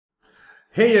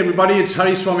Hey everybody, it's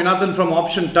Hari Swaminathan from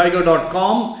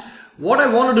OptionTiger.com. What I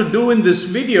wanted to do in this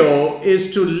video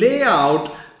is to lay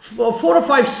out 4 or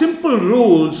 5 simple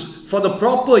rules for the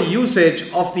proper usage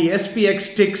of the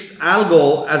SPX ticks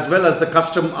algo as well as the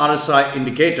custom RSI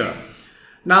indicator.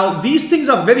 Now these things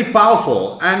are very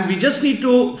powerful and we just need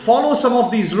to follow some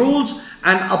of these rules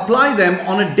and apply them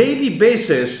on a daily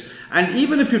basis. And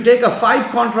even if you take a 5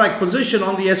 contract position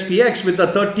on the SPX with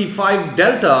a 35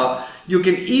 delta, you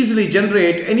can easily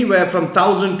generate anywhere from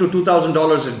 $1,000 to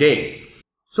 $2,000 a day.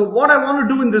 So what I want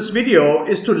to do in this video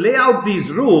is to lay out these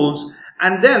rules,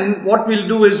 and then what we'll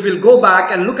do is we'll go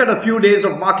back and look at a few days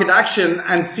of market action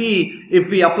and see if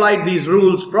we applied these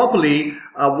rules properly,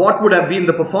 what would have been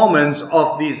the performance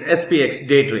of these SPX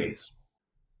day trades.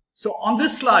 So on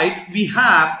this slide, we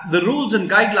have the rules and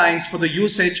guidelines for the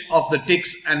usage of the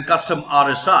ticks and custom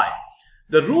RSI.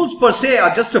 The rules per se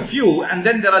are just a few, and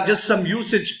then there are just some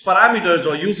usage parameters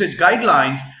or usage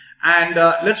guidelines, and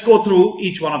let's go through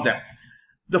each one of them.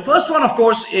 The first one, of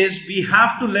course, is we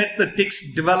have to let the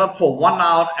ticks develop for 1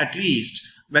 hour at least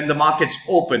when the market's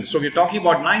open. So we're talking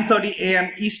about 9:30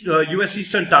 a.m. US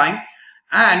Eastern Time,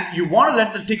 and you want to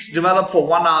let the ticks develop for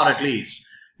 1 hour at least.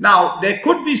 Now, there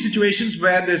could be situations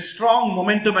where there's strong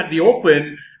momentum at the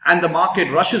open and the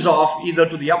market rushes off either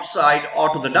to the upside or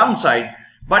to the downside.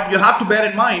 But you have to bear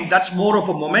in mind that's more of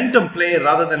a momentum play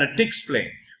rather than a ticks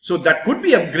play. So that could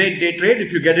be a great day trade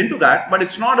if you get into that, but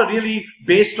it's not really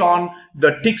based on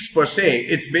the ticks per se.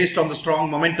 It's based on the strong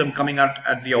momentum coming out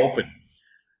at the open.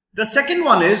 The second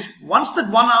one is once that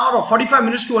 1 hour or 45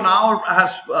 minutes to an hour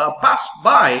has passed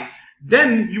by,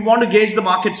 then you want to gauge the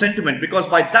market sentiment, because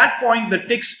by that point the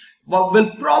ticks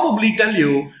will probably tell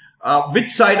you which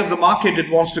side of the market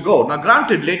it wants to go. Now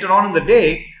granted, later on in the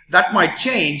day that might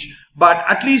change, but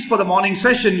at least for the morning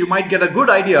session, you might get a good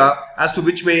idea as to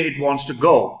which way it wants to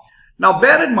go. Now,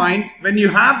 bear in mind, when you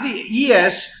have the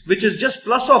ES, which is just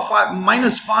plus or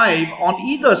minus 5 on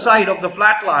either side of the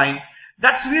flat line,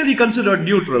 that's really considered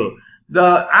neutral.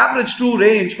 The average true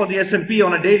range for the S&P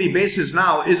on a daily basis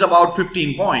now is about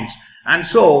 15 points. And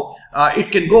so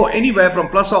it can go anywhere from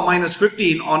plus or minus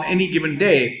 15 on any given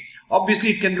day. Obviously,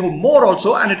 it can go more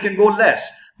also, and it can go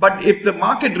less. But if the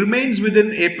market remains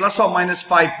within a plus or minus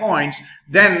 5 points,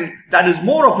 then that is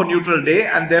more of a neutral day,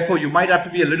 and therefore you might have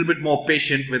to be a little bit more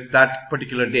patient with that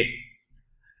particular day.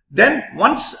 Then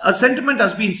once a sentiment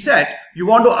has been set, you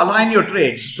want to align your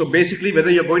trades. So basically,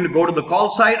 whether you're going to go to the call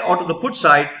side or to the put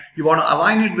side, you want to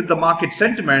align it with the market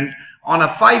sentiment on a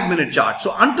 5-minute chart.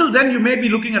 So until then, you may be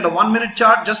looking at a 1-minute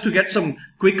chart just to get some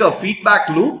quicker feedback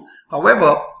loop.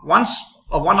 However, once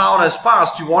a 1 hour has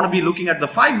passed, you want to be looking at the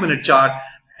 5-minute chart,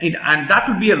 and that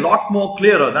will be a lot more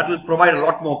clearer. That will provide a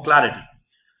lot more clarity.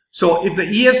 So if the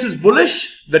ES is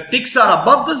bullish, the ticks are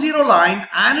above the 0 line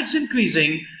and it's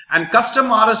increasing, and custom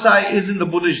RSI is in the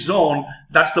bullish zone,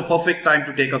 that's the perfect time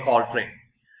to take a call trade.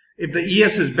 If the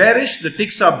ES is bearish, the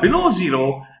ticks are below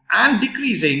 0 and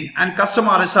decreasing, and custom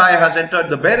RSI has entered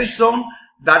the bearish zone,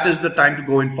 that is the time to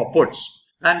go in for puts.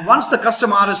 And once the custom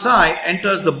RSI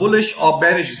enters the bullish or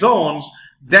bearish zones,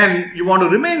 then you want to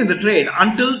remain in the trade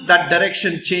until that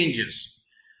direction changes.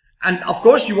 And of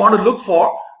course, you want to look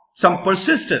for some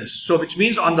persistence. So which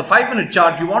means on the 5-minute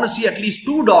chart, you want to see at least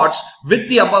 2 dots with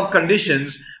the above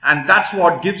conditions, and that's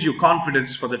what gives you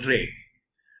confidence for the trade.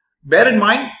 Bear in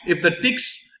mind, if the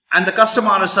ticks and the custom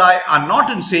RSI are not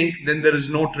in sync, then there is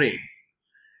no trade.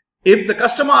 If the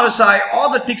custom RSI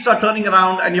or the ticks are turning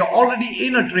around and you're already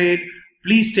in a trade,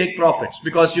 please take profits,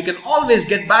 because you can always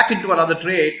get back into another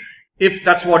trade if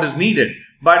that's what is needed.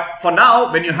 But for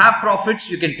now, when you have profits,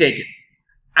 you can take it.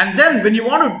 And then when you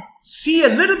want to see a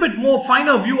little bit more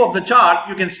finer view of the chart,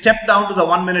 you can step down to the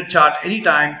 1-minute chart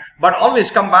anytime, but always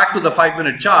come back to the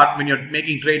 5-minute chart when you're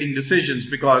making trading decisions,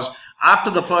 because after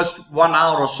the first 1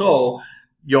 hour or so,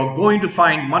 you're going to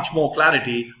find much more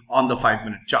clarity on the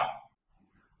 5-minute chart.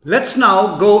 Let's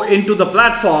now go into the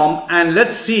platform and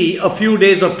let's see a few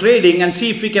days of trading and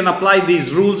see if we can apply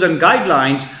these rules and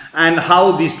guidelines and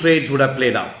how these trades would have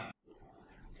played out.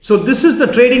 So this is the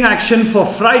trading action for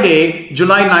Friday,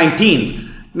 July 19th.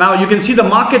 Now you can see the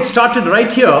market started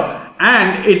right here,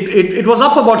 and it was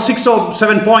up about 6 or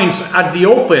 7 points at the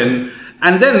open.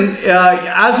 And then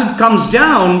as it comes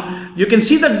down, you can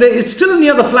see that it's still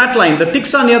near the flat line. The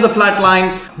ticks are near the flat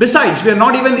line. Besides, we are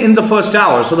not even in the first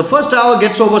hour. So the first hour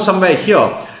gets over somewhere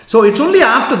here. So it's only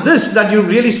after this that you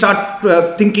really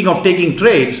start thinking of taking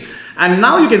trades. And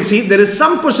now you can see there is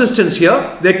some persistence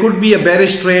here. There could be a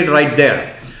bearish trade right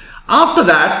there. After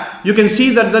that, you can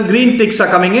see that the green ticks are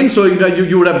coming in. So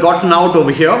you would have gotten out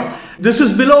over here. This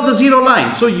is below the 0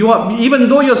 line. So even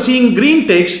though you're seeing green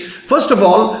ticks, First of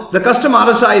all, the custom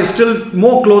RSI is still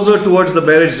more closer towards the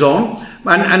bearish zone,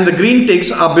 and the green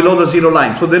ticks are below the zero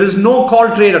line. So there is no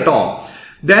call trade at all.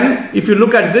 Then if you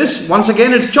look at this, once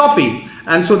again it's choppy,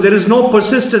 and so there is no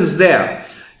persistence there.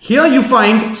 Here you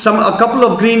find a couple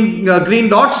of green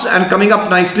dots and coming up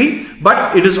nicely,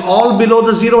 but it is all below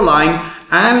the zero line,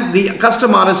 and the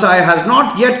custom RSI has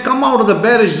not yet come out of the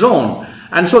bearish zone,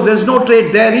 and so there's no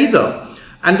trade there either.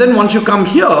 And then once you come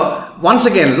here, once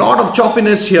again, lot of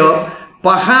choppiness here.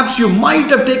 Perhaps you might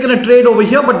have taken a trade over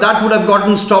here, but that would have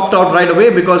gotten stopped out right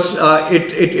away because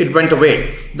it went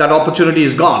away. That opportunity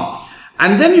is gone.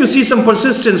 And then you see some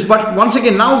persistence, but once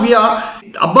again, now we are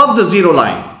above the zero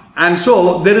line. And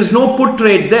so there is no put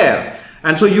trade there.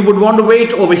 And so you would want to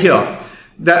wait over here.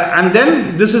 And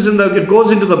then this is it goes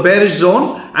into the bearish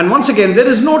zone. And once again, there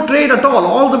is no trade at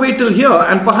all the way till here.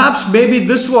 And perhaps maybe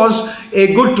this was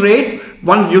a good trade.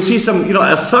 You see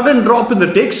a sudden drop in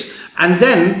the ticks, and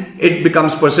then it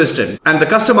becomes persistent. And the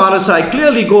custom RSI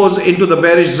clearly goes into the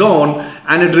bearish zone,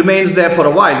 and it remains there for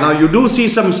a while. Now you do see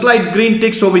some slight green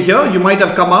ticks over here. You might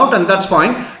have come out, and that's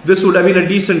fine. This would have been a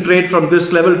decent trade from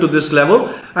this level to this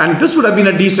level. And this would have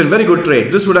been a decent, very good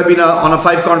trade. This would have been on a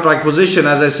 5 contract position.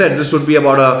 As I said, this would be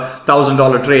about a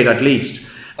 $1,000 trade at least.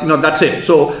 That's it.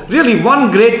 So really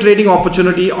one great trading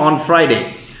opportunity on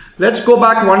Friday. Let's go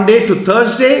back one day to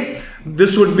Thursday.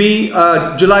 This would be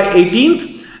July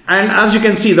 18th. And as you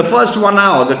can see, the first 1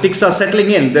 hour, the ticks are settling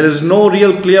in. There is no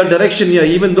real clear direction here.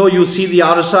 Even though you see the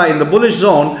RSI in the bullish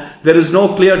zone, there is no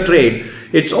clear trade.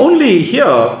 It's only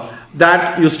here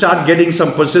that you start getting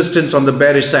some persistence on the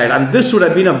bearish side. And this would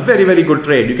have been a very, very good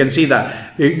trade. You can see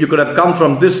that. You could have come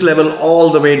from this level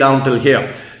all the way down till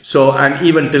here. So, and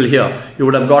even till here, you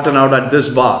would have gotten out at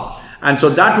this bar. And so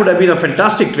that would have been a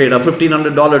fantastic trade, a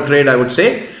 $1,500 trade, I would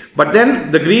say. But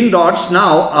then the green dots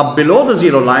now are below the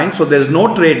zero line, so there's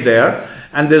no trade there,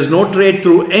 and there's no trade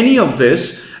through any of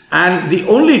this. And the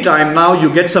only time now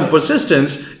you get some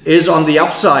persistence is on the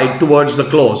upside towards the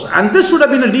close. And this would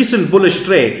have been a decent bullish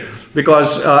trade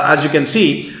because as you can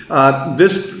see,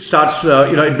 this starts,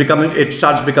 it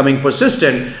starts becoming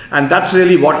persistent, and that's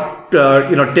really what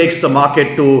takes the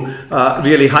market to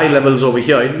really high levels over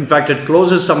here. In fact, it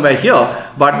closes somewhere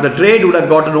here, but the trade would have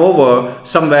gotten over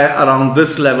somewhere around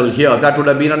this level here. That would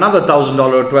have been another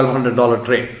 $1,000, $1,200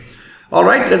 trade. All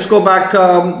right, let's go back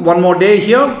one more day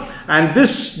here, and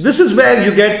this is where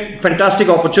you get fantastic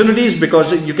opportunities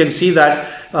because you can see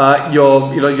that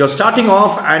you're starting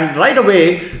off, and right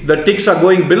away the ticks are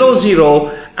going below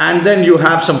zero, and then you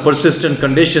have some persistent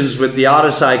conditions with the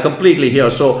RSI completely here.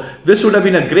 So this would have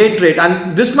been a great trade,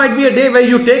 and this might be a day where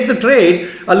you take the trade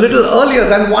a little earlier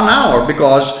than 1 hour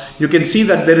because you can see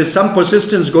that there is some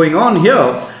persistence going on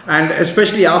here, and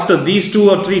especially after these 2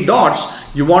 or 3 dots,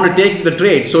 you want to take the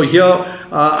trade. So here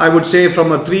I would say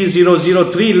from a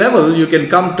 3003 level, you can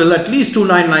come till at least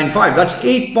 2995. That's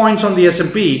 8 points on the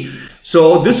S&P.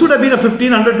 So this would have been a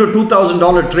 $1,500 to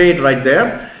 $2,000 trade right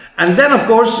there. And then of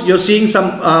course you're seeing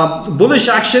some bullish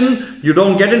action. You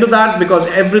don't get into that because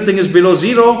everything is below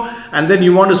zero, and then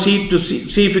you want to see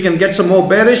if you can get some more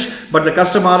bearish, but the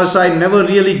custom RSI never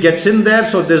really gets in there,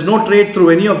 so there's no trade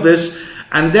through any of this.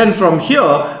 And then from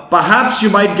here, perhaps you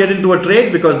might get into a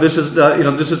trade because this is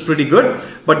this is pretty good,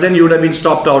 but then you would have been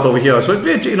stopped out over here. So it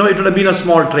would have been a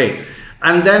small trade,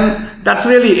 and then that's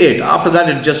really it. After that,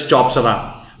 it just chops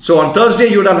around. So on Thursday,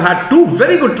 you would have had 2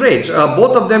 very good trades.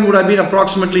 Both of them would have been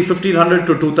approximately $1,500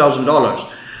 to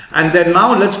 $2,000. And then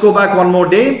now let's go back one more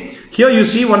day. Here you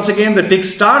see once again the tick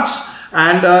starts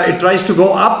and it tries to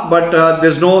go up, but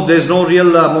there's no real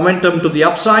momentum to the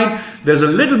upside. There's a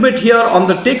little bit here on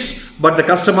the ticks, but the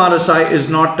custom RSI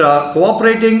is not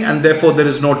cooperating, and therefore there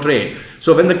is no trade.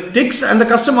 So when the ticks and the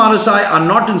custom RSI are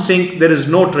not in sync, there is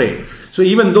no trade. So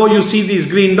even though you see these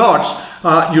green dots,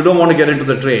 you don't want to get into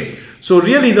the trade. So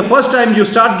really the first time you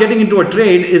start getting into a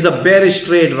trade is a bearish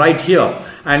trade right here.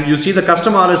 And you see the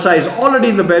custom RSI is already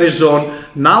in the bearish zone.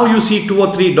 Now you see 2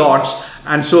 or 3 dots.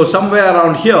 And so somewhere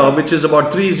around here, which is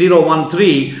about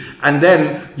 3013, and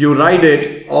then you ride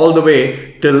it all the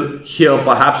way till here,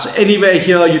 perhaps anywhere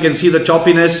here. You can see the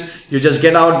choppiness. You just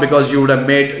get out because you would have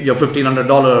made your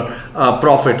 $1,500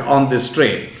 profit on this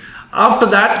trade. After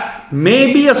that,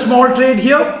 maybe a small trade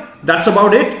here. That's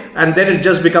about it. And then it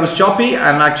just becomes choppy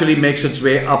and actually makes its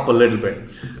way up a little bit.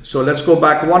 So let's go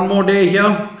back one more day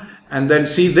here and then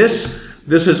see this.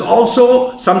 This is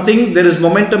also something, there is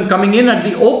momentum coming in at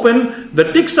the open.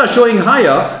 The ticks are showing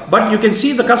higher, but you can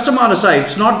see the custom RSI,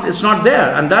 it's not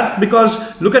there. And that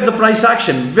because look at the price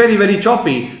action, very, very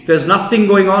choppy. There's nothing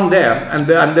going on there, and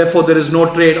therefore there is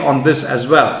no trade on this as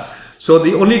well. So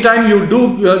the only time you do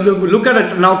look at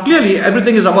it, now clearly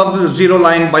everything is above the zero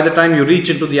line by the time you reach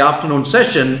into the afternoon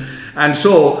session. And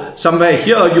so somewhere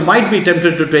here, you might be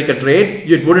tempted to take a trade.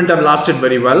 It wouldn't have lasted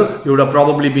very well. You would have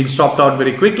probably been stopped out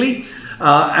very quickly.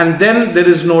 And then there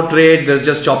is no trade. There's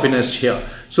just choppiness here.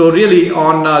 So really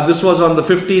on this was on the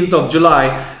 15th of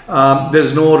July.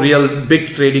 There's no real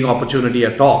big trading opportunity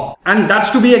at all. And that's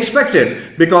to be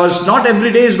expected because not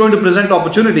every day is going to present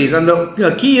opportunities. And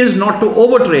the key is not to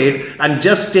overtrade and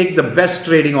just take the best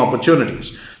trading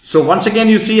opportunities. So once again,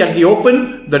 you see at the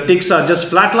open, the ticks are just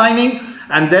flatlining.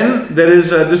 And then there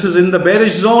is, this is in the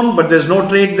bearish zone, but there's no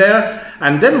trade there.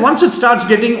 And then once it starts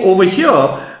getting over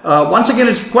here, once again,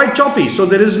 it's quite choppy. So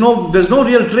there's no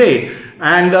real trade.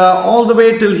 And all the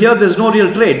way till here, there's no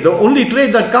real trade. The only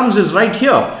trade that comes is right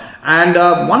here. And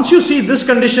once you see this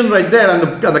condition right there and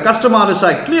the customer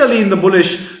RSI clearly in the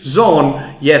bullish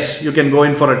zone, yes, you can go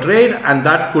in for a trade, and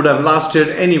that could have lasted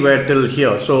anywhere till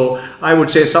here. So I would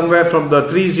say somewhere from the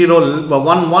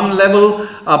 3011 level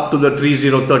up to the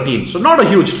 3013. So not a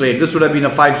huge trade. This would have been a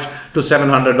 $500 to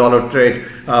 $700 trade,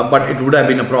 but it would have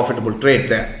been a profitable trade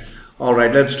there. All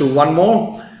right, let's do one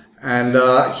more. And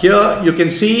here you can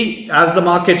see as the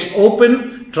markets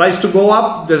open, tries to go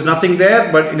up, there's nothing there,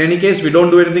 but in any case we don't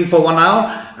do anything for 1 hour,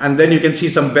 and then you can see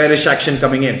some bearish action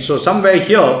coming in. So somewhere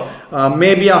here,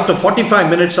 maybe after 45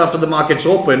 minutes after the markets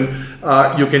open,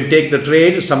 you can take the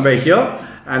trade somewhere here,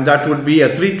 and that would be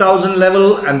a 3000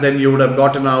 level, and then you would have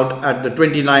gotten out at the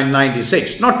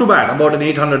 29.96. Not too bad, about an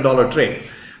 $800 trade.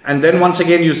 And then once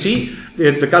again you see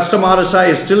the customer RSI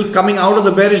is still coming out of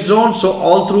the bearish zone. So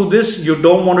all through this, you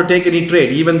don't want to take any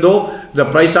trade. Even though the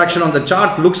price action on the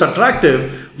chart looks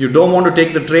attractive, you don't want to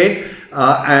take the trade.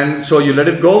 And so you let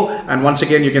it go. And once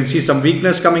again, you can see some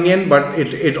weakness coming in, but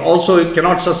it also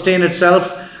cannot sustain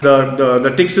itself.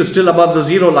 The ticks is still above the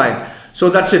zero line.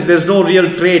 So that's it. There's no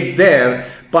real trade there.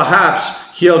 Perhaps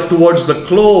here towards the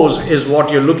close is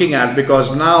what you're looking at,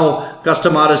 because now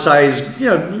customer RSI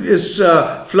is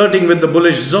flirting with the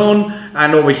bullish zone,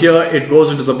 and over here it goes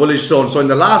into the bullish zone. So in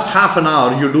the last half an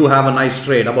hour, you do have a nice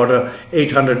trade, about a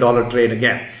 $800 trade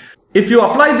again. If you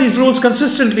apply these rules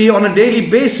consistently on a daily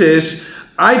basis,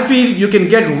 I feel you can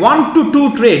get 1 to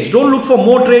 2 trades. Don't look for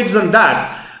more trades than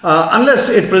that. Unless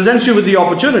it presents you with the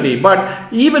opportunity.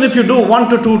 But even if you do 1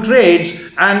 to 2 trades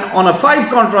and on a 5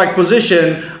 contract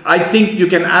position, I think you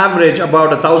can average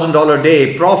about $1,000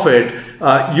 day profit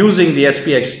using the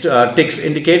SPX ticks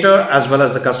indicator as well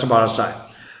as the customer RSI.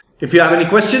 If you have any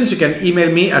questions, you can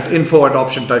email me at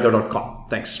info@optiontiger.com.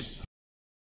 Thanks.